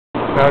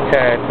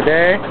Okay,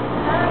 today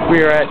we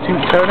are at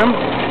tootn'totum.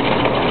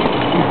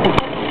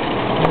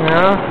 You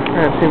know,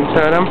 we're at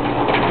tootn'totum.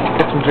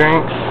 Get some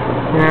drinks.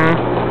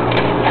 Yeah.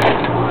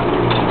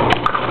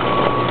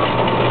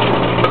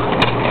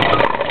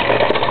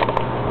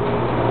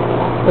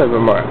 A little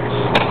bit more ice.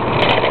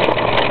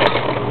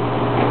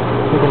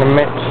 We're gonna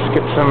mix,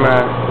 get some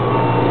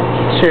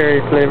cherry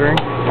flavoring.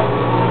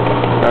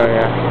 Oh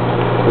yeah,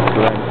 that's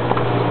right.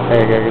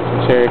 There you go, get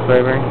some cherry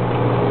flavoring.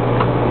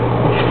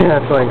 Yeah,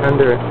 it's like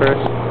under it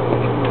first.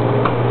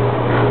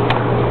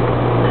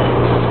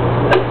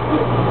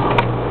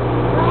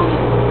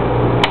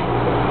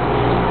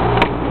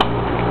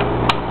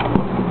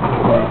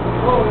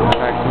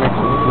 I can mix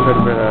it with a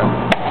little bit of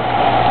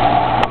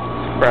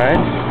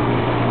Sprite.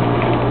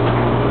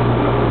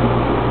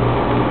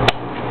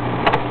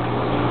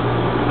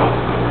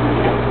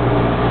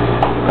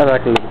 I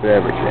like a little bit of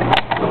everything.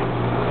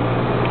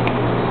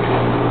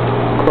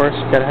 Of course,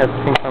 you gotta have the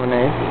pink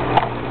lemonade.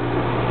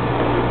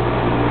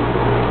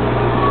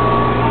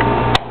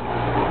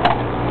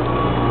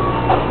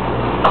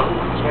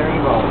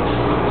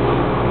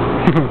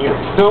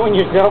 You're showing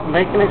yourself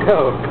making a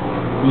Coke.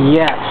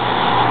 Yes.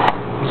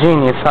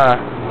 Genius, huh?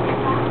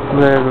 A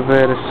little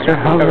bit of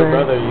strawberry.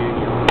 Brother,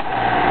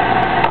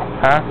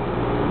 Huh?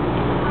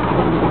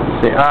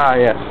 Let's see. Ah,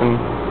 yes. And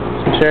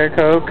some cherry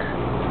Coke.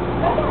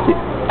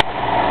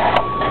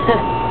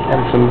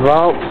 And some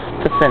vault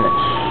to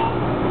finish.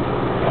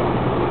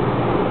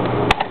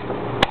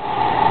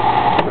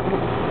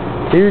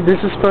 Dude, this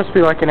is supposed to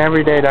be like an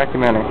everyday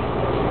documentary.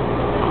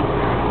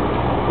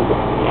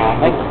 Yeah, I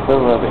think I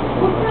still love it.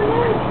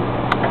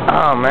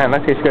 Oh man,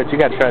 that tastes good. You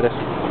gotta try this.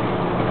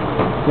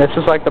 This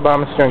is like the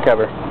bomb stern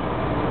cover.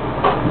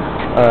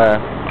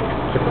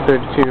 Just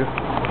 32.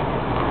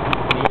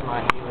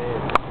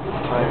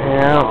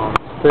 Yeah,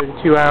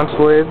 32 ounce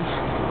lids.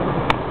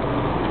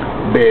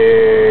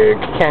 Big.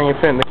 Can't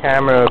even fit in the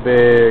camera.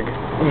 Big.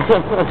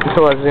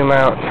 Until I zoom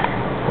out.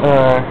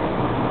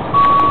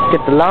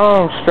 Get the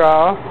long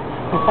straw.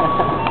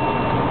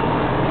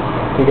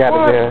 You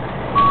gotta do it.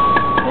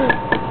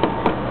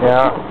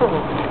 Yeah.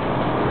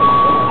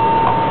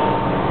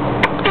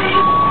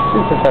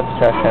 Just inside the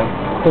trash can.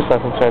 Just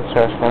left inside the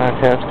trash can.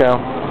 Okay, let's go.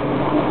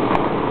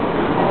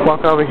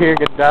 Walk over here,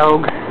 get the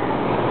dog.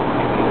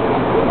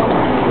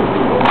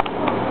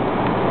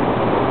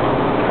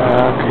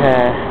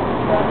 Okay.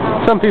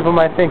 Some people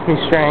might think me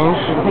strange.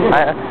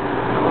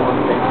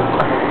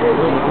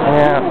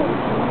 Yeah.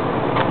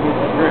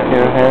 Go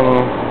ahead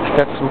and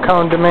got some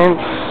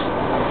condiments.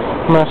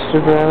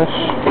 Mustard relish.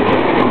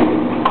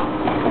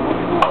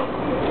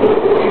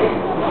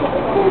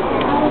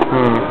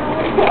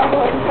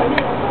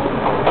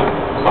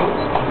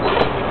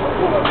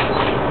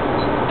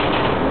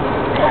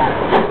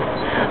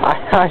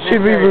 I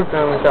should be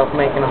myself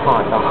making a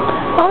hot dog.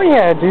 Oh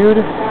yeah, dude.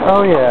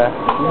 Oh yeah.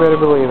 You better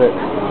believe it.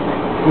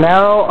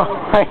 Now all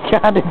I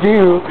gotta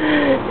do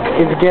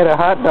is get a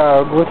hot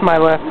dog with my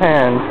left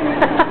hand.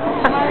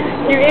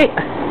 You ate.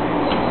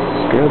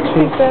 Grilled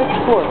cheese.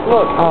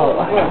 Look.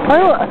 Oh.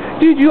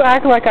 Dude, you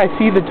act like I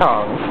see the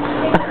tongs.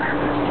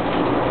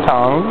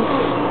 Tongs.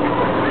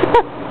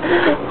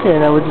 Okay,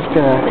 now we're just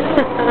gonna.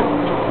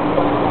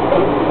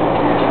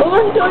 Hold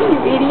on, don't you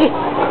idiot.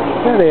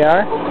 There they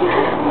are.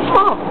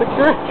 Stop the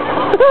drink.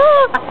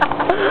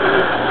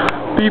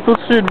 People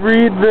should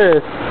read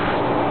this.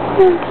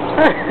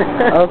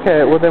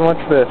 Okay, well then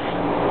what's this?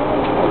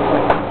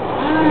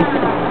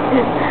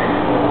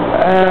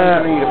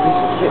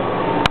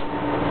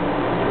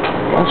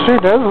 It sure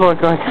does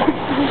look like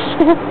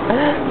shit.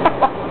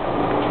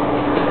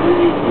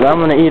 I'm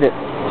gonna eat it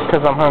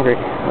because I'm hungry.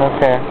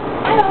 Okay.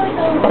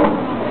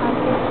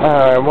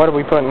 Alright, what are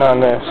we putting on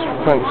this?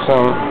 Putting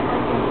some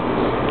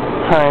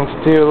Heinz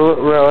dill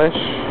relish.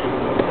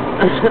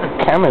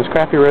 Camera's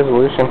crappy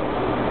resolution.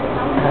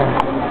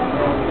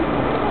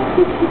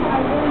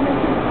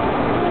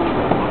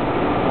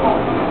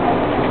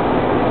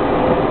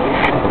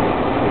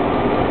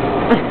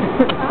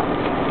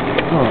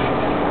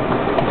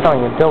 I'm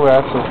telling you, dill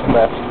relish is the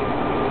best.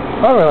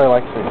 I really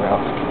like sweet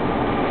relish.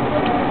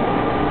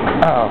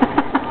 Oh.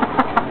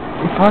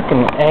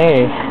 Fucking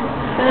A.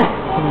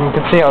 You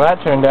can see how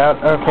that turned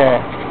out. Okay.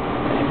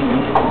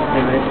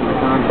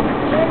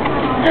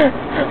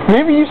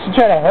 Maybe you should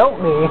try to help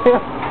me.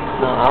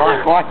 No, I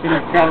like watching you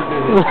try to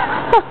do this.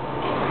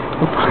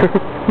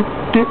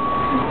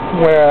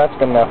 Well, that's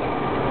good enough.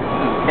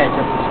 Catch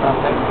up the stuff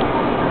there.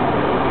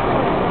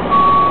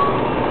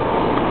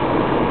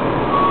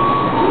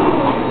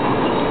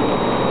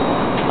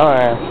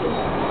 Alright.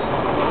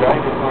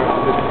 Drive your car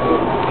to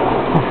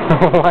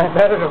the Why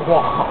better to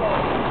walk?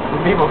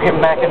 people get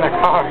back in their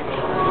cars.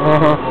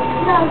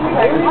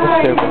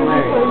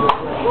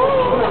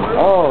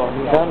 Oh,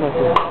 I'm done with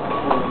it.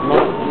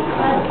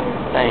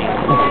 Thanks.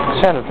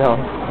 Shut it down.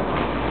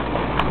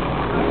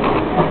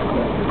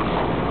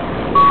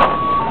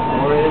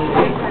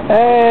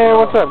 Hey,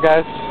 what's up,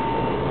 guys?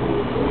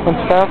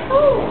 What's up?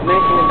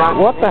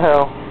 What the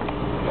hell?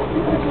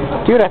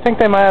 Dude, I think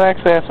they might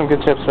actually have some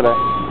good chips today.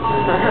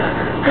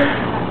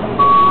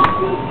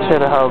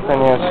 shit of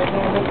jalapenos.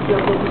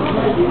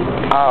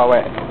 Oh,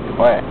 wait.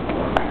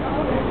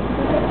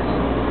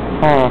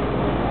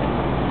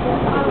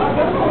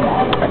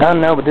 I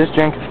don't know, but this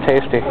drink is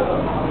tasty.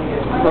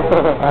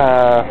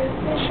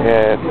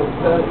 Shit.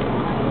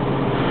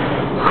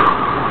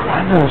 I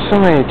know, there's so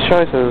many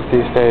choices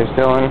these days,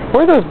 Dylan.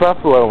 Where are those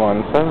buffalo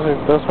ones?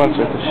 Those ones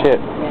are the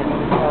shit.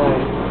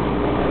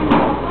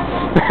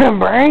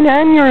 Brain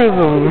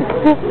aneurysm!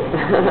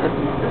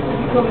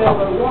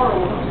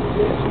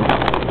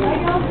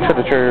 To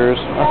the cheers.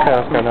 Okay,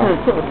 let's go now.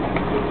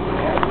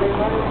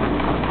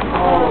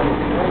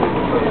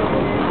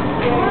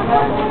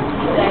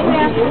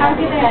 Have a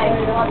good day.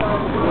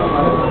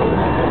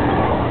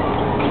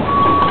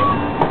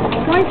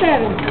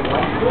 27.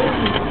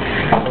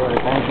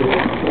 Thank you.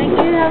 Thank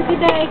you. Have a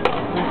good day.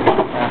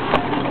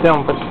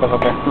 Dylan, put your stuff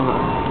up there.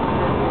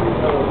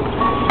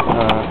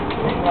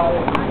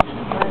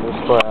 This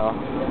well.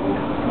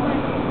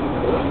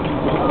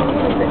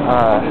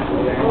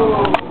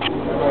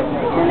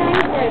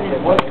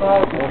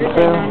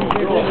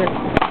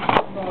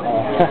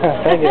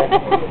 Thank you.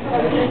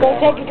 Go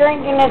take a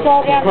drink and it's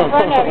all down in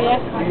front of you.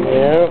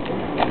 Yep.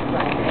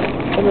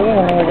 Look at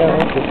that. I got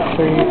this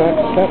 $3.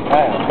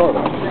 $4.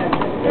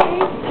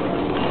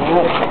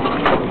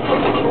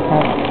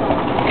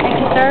 Thank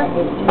you, sir.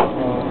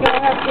 You all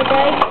have a good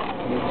day.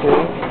 You too.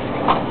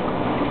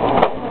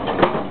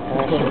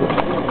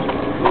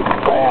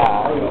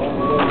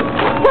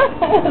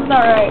 That's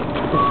alright.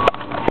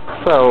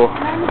 So,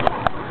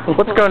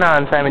 what's going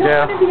on, Sammy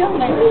Joe?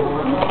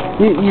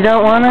 You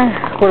don't want to?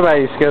 What about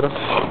you, Skittles?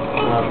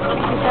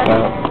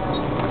 No.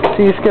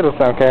 See, Skittles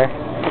don't care.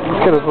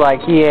 Skittles like,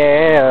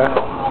 yeah.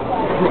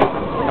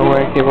 I'm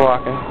going to keep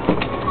walking.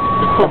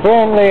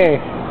 Apparently,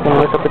 I'm going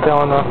to look up at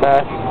Dylan real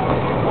fast.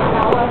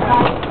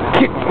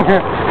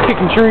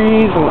 Kicking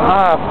trees and,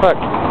 fuck.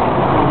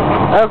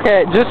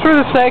 Okay, just for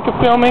the sake of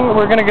filming,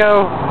 we're going to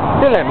go,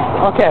 Dylan,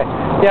 okay.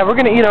 Yeah, we're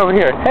going to eat over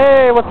here.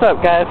 Hey, what's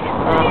up, guys?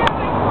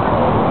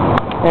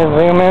 And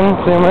zoom in.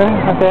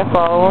 Okay,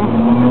 follow them.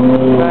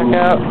 Back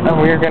out, and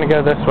we're going to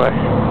go this way.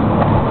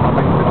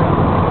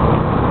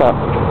 So,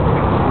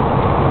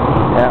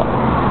 yeah.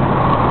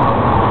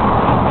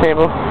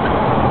 Table.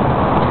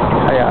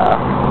 Yeah.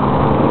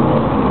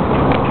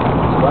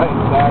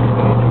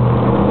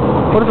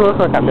 What does it look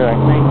like I'm doing?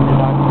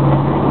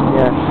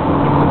 Yes.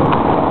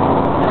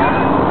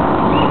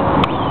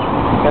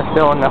 Yes,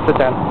 Dylan, now sit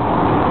down.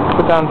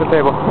 Sit down at the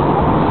table.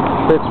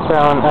 Sit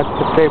down at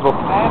the table.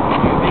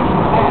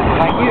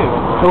 Like you.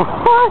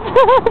 What?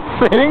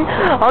 Sitting?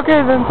 Okay,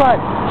 then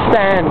fine.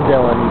 Stand,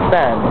 Dylan.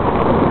 Stand.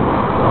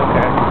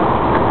 Okay.